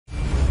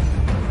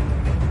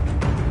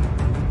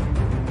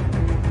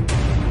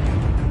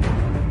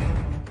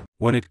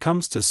When it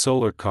comes to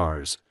solar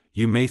cars,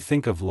 you may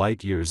think of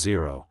Lightyear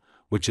Zero,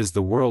 which is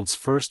the world's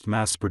first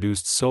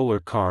mass-produced solar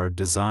car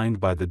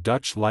designed by the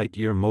Dutch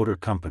Lightyear Motor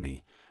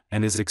Company,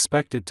 and is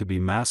expected to be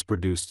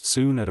mass-produced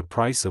soon at a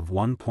price of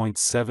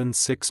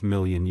 1.76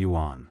 million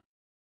yuan.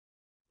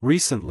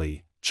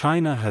 Recently,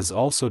 China has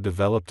also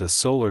developed a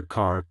solar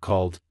car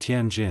called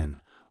Tianjin,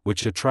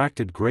 which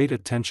attracted great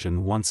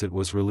attention once it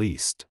was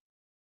released.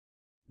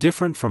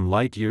 Different from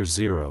Lightyear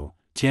Zero,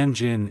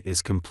 Tianjin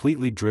is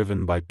completely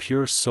driven by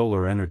pure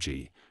solar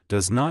energy,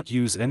 does not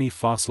use any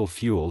fossil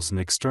fuels and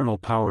external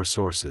power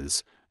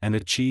sources, and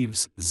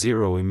achieves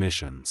zero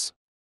emissions.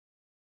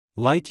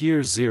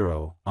 Lightyear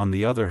Zero, on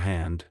the other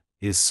hand,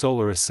 is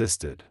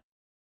solar-assisted.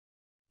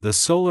 The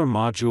solar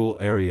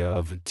module area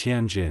of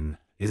Tianjin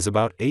is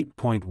about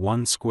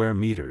 8.1 square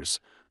meters,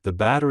 the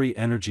battery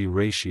energy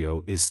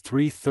ratio is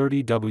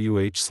 330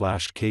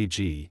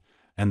 Wh/kg,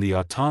 and the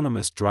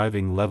autonomous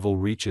driving level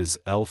reaches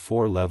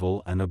L4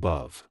 level and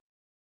above.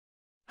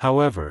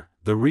 However,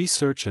 the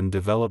research and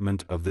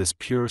development of this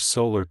pure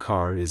solar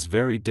car is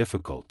very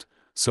difficult,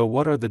 so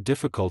what are the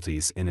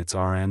difficulties in its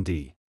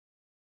R&D?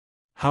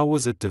 How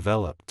was it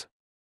developed?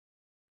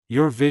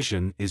 Your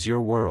vision is your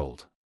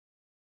world.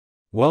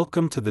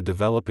 Welcome to the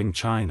developing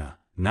China.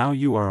 Now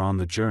you are on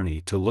the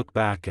journey to look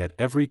back at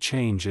every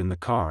change in the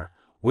car,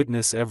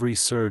 witness every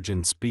surge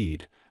in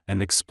speed,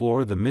 and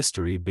explore the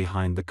mystery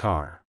behind the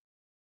car.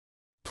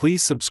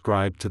 Please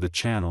subscribe to the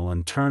channel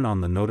and turn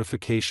on the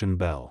notification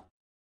bell.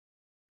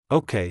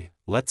 Okay,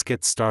 let's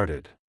get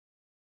started.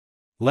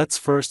 Let's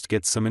first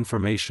get some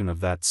information of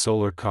that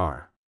solar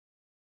car.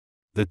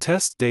 The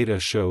test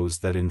data shows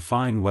that in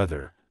fine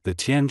weather, the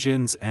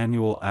Tianjin's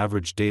annual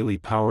average daily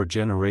power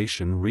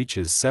generation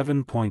reaches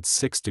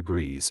 7.6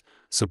 degrees,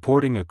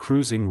 supporting a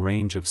cruising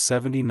range of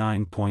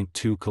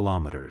 79.2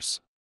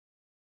 kilometers.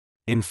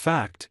 In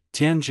fact,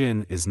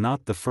 Tianjin is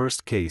not the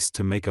first case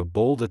to make a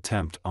bold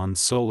attempt on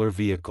solar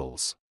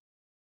vehicles.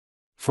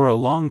 For a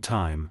long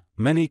time,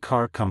 many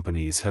car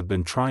companies have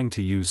been trying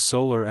to use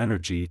solar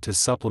energy to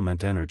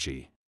supplement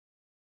energy.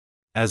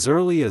 As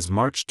early as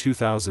March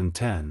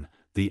 2010,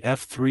 the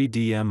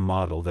F3DM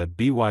model that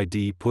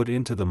BYD put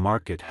into the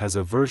market has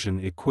a version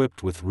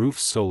equipped with roof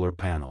solar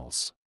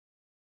panels.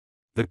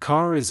 The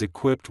car is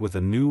equipped with a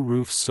new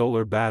roof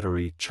solar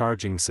battery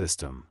charging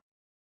system.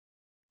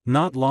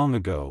 Not long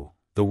ago,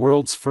 the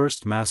world's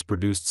first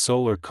mass-produced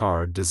solar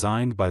car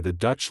designed by the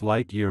Dutch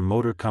Lightyear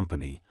Motor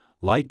Company,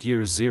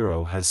 Lightyear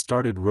Zero, has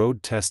started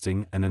road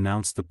testing and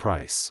announced the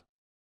price.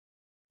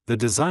 The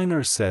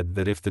designer said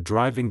that if the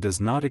driving does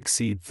not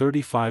exceed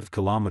 35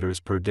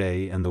 km per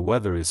day and the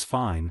weather is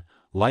fine,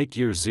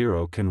 Lightyear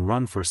Zero can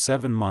run for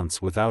 7 months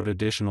without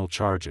additional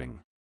charging.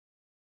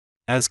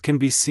 As can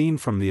be seen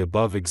from the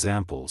above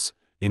examples,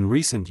 in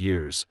recent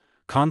years,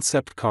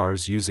 concept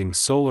cars using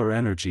solar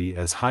energy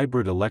as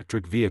hybrid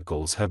electric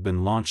vehicles have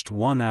been launched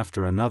one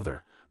after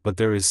another, but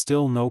there is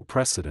still no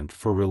precedent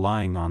for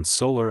relying on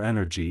solar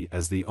energy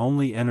as the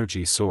only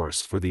energy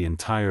source for the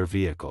entire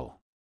vehicle.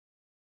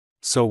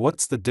 So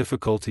what's the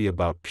difficulty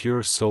about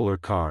pure solar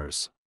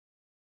cars?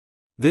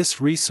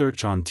 This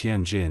research on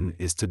Tianjin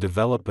is to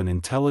develop an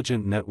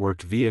intelligent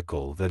networked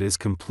vehicle that is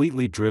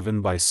completely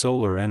driven by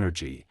solar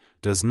energy,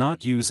 does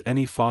not use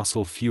any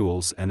fossil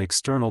fuels and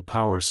external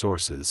power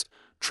sources,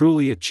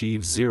 truly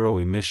achieves zero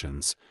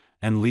emissions,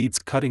 and leads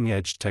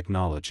cutting-edge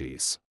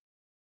technologies.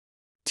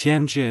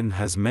 Tianjin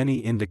has many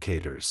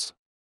indicators.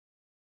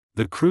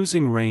 The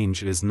cruising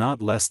range is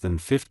not less than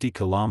 50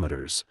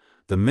 kilometers,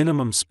 the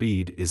minimum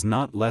speed is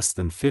not less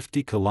than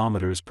 50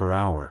 kilometers per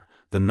hour,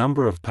 the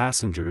number of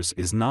passengers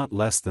is not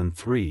less than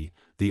 3,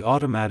 the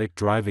automatic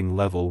driving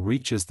level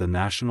reaches the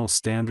national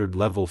standard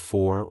level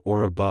 4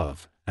 or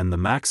above, and the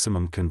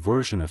maximum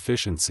conversion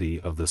efficiency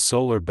of the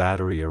solar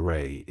battery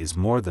array is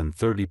more than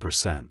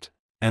 30%,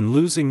 and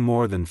losing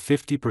more than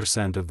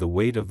 50% of the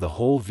weight of the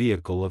whole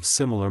vehicle of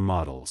similar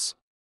models.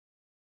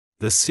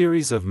 The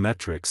series of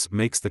metrics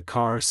makes the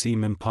car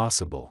seem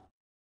impossible.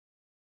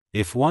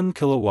 If 1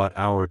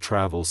 kilowatt-hour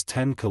travels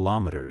 10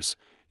 kilometers,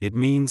 it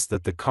means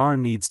that the car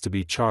needs to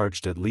be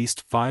charged at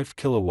least 5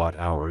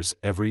 kilowatt-hours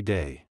every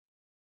day.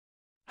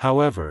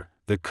 However,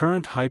 the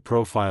current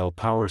high-profile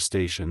power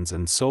stations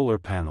and solar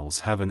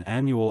panels have an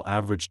annual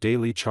average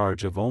daily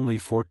charge of only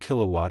 4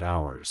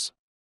 kilowatt-hours.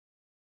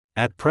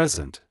 At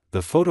present,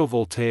 the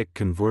photovoltaic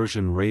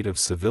conversion rate of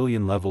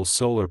civilian-level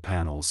solar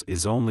panels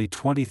is only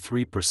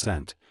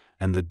 23%,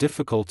 and the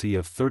difficulty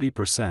of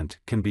 30%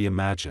 can be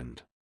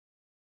imagined.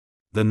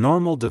 The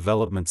normal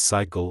development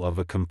cycle of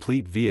a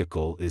complete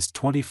vehicle is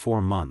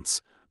 24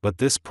 months, but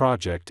this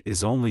project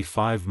is only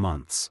 5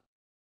 months.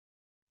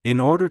 In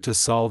order to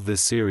solve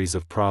this series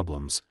of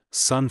problems,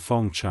 Sun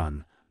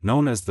Fengchun,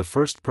 known as the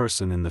first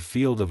person in the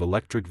field of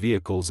electric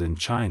vehicles in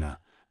China,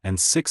 and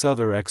 6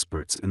 other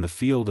experts in the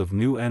field of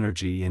new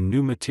energy and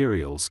new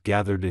materials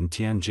gathered in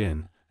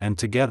Tianjin, and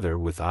together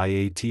with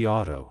IAT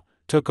Auto,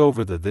 took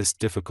over this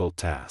difficult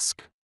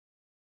task.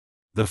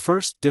 The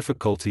first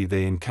difficulty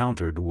they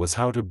encountered was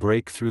how to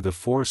break through the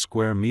 4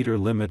 square meter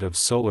limit of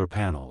solar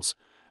panels,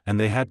 and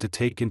they had to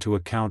take into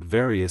account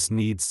various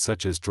needs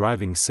such as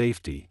driving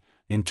safety,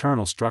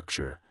 internal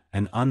structure,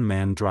 and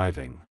unmanned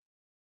driving.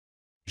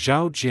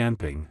 Zhao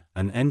Jianping,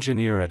 an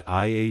engineer at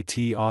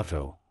IAT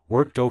Auto,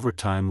 worked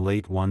overtime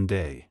late one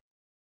day.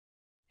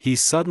 He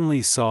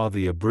suddenly saw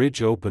the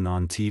bridge open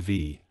on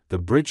TV, the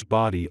bridge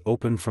body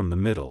open from the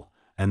middle,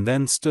 and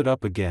then stood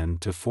up again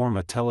to form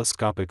a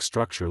telescopic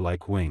structure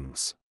like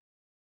wings.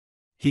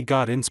 He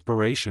got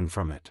inspiration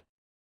from it.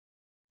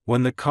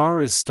 When the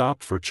car is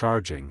stopped for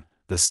charging,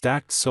 the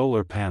stacked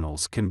solar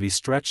panels can be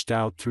stretched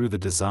out through the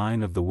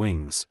design of the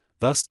wings,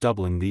 thus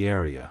doubling the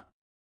area.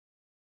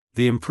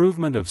 The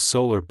improvement of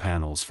solar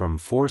panels from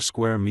 4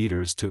 square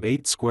meters to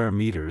 8 square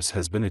meters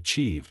has been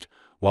achieved,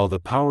 while the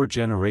power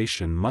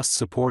generation must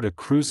support a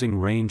cruising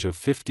range of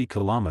 50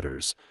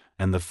 kilometers,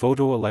 and the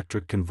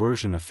photoelectric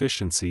conversion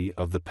efficiency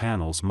of the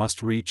panels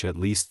must reach at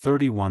least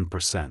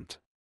 31%.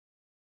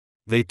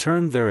 They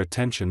turned their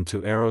attention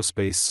to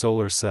aerospace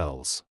solar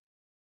cells.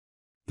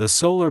 The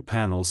solar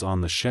panels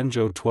on the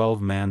Shenzhou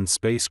 12 manned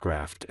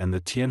spacecraft and the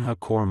Tianhe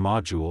core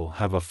module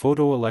have a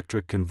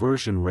photoelectric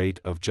conversion rate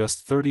of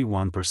just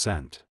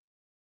 31%.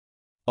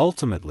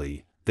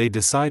 Ultimately, they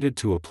decided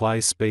to apply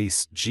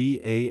space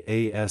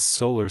GAAS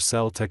solar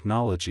cell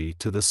technology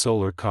to the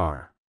solar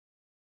car.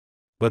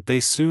 But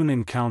they soon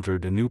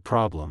encountered new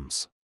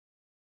problems.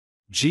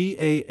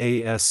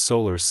 GAAS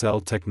solar cell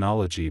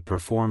technology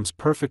performs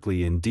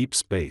perfectly in deep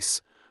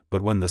space,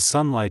 but when the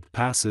sunlight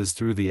passes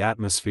through the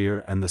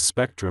atmosphere and the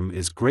spectrum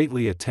is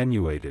greatly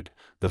attenuated,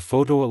 the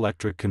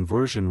photoelectric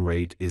conversion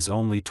rate is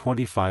only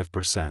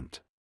 25%.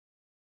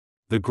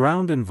 The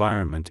ground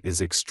environment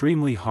is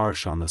extremely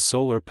harsh on the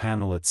solar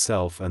panel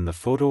itself and the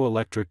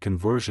photoelectric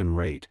conversion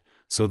rate,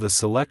 so the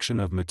selection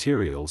of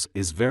materials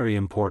is very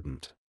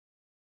important.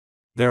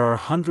 There are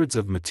hundreds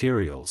of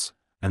materials,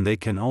 and they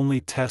can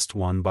only test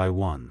one by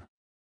one.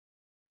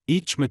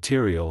 Each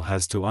material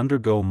has to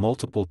undergo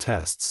multiple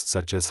tests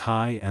such as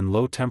high and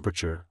low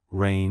temperature,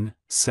 rain,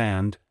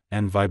 sand,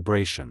 and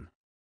vibration.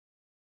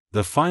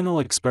 The final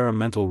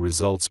experimental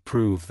results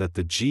prove that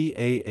the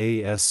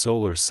GAAS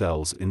solar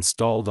cells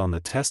installed on the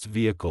test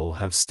vehicle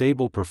have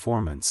stable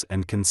performance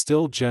and can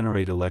still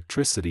generate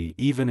electricity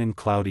even in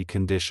cloudy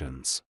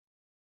conditions.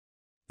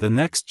 The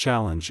next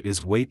challenge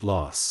is weight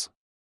loss.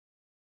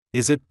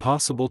 Is it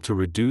possible to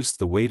reduce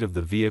the weight of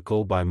the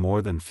vehicle by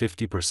more than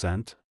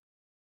 50%?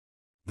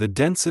 The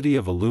density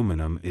of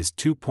aluminum is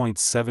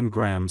 2.7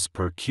 grams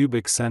per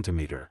cubic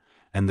centimeter,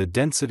 and the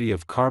density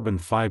of carbon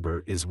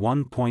fiber is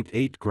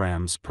 1.8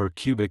 grams per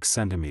cubic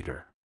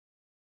centimeter.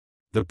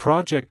 The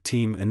project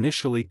team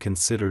initially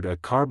considered a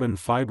carbon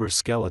fiber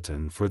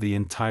skeleton for the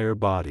entire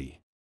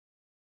body.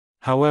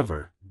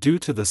 However, due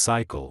to the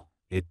cycle,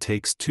 it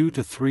takes 2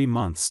 to 3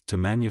 months to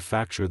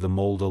manufacture the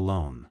mold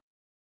alone.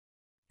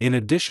 In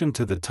addition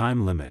to the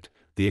time limit,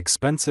 the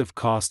expensive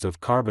cost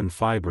of carbon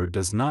fiber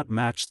does not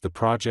match the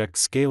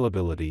project's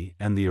scalability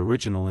and the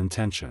original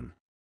intention.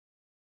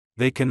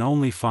 They can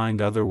only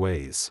find other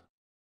ways.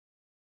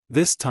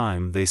 This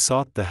time they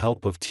sought the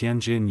help of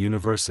Tianjin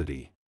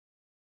University.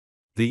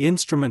 The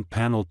instrument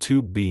panel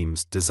tube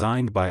beams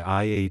designed by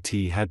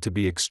IAT had to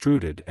be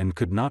extruded and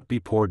could not be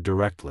poured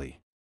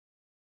directly.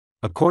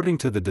 According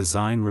to the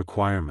design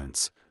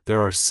requirements,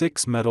 there are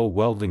 6 metal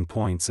welding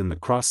points in the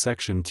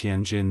cross-section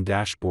Tianjin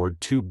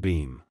dashboard tube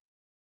beam.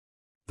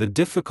 The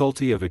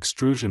difficulty of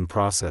extrusion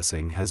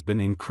processing has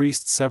been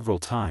increased several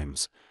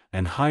times,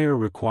 and higher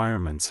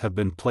requirements have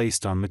been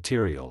placed on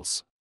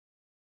materials.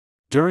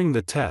 During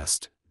the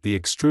test, the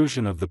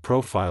extrusion of the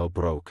profile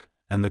broke,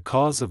 and the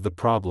cause of the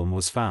problem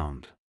was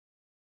found.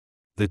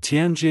 The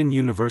Tianjin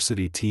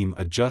University team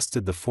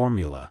adjusted the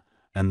formula,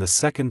 and the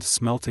second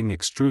smelting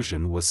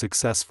extrusion was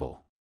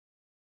successful.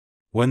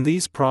 When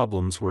these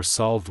problems were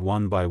solved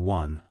one by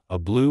one, a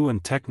blue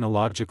and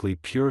technologically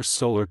pure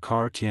solar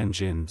car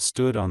Tianjin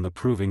stood on the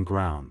proving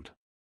ground.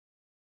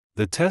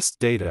 The test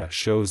data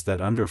shows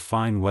that under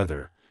fine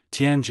weather,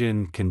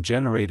 Tianjin can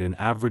generate an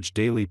average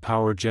daily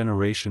power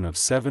generation of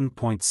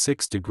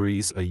 7.6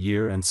 degrees a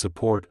year and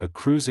support a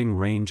cruising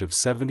range of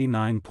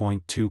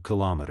 79.2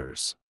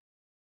 kilometers.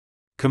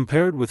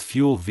 Compared with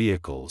fuel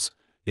vehicles,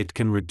 it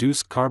can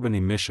reduce carbon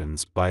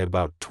emissions by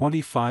about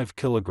 25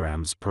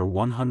 kilograms per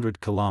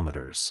 100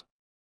 kilometers.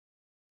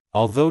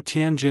 Although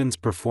Tianjin's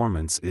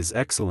performance is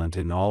excellent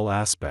in all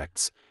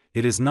aspects,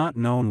 it is not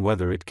known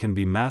whether it can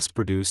be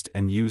mass-produced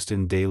and used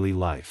in daily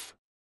life.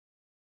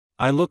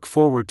 I look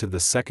forward to the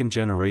second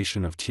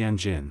generation of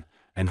Tianjin,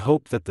 and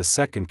hope that the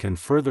second can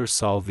further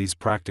solve these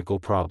practical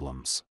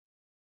problems.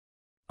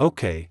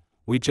 Okay,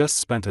 we just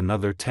spent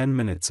another 10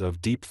 minutes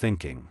of deep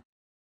thinking.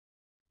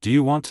 Do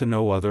you want to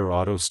know other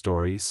auto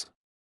stories?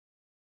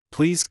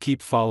 Please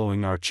keep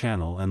following our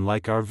channel and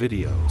like our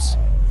videos.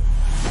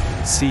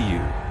 See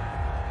you.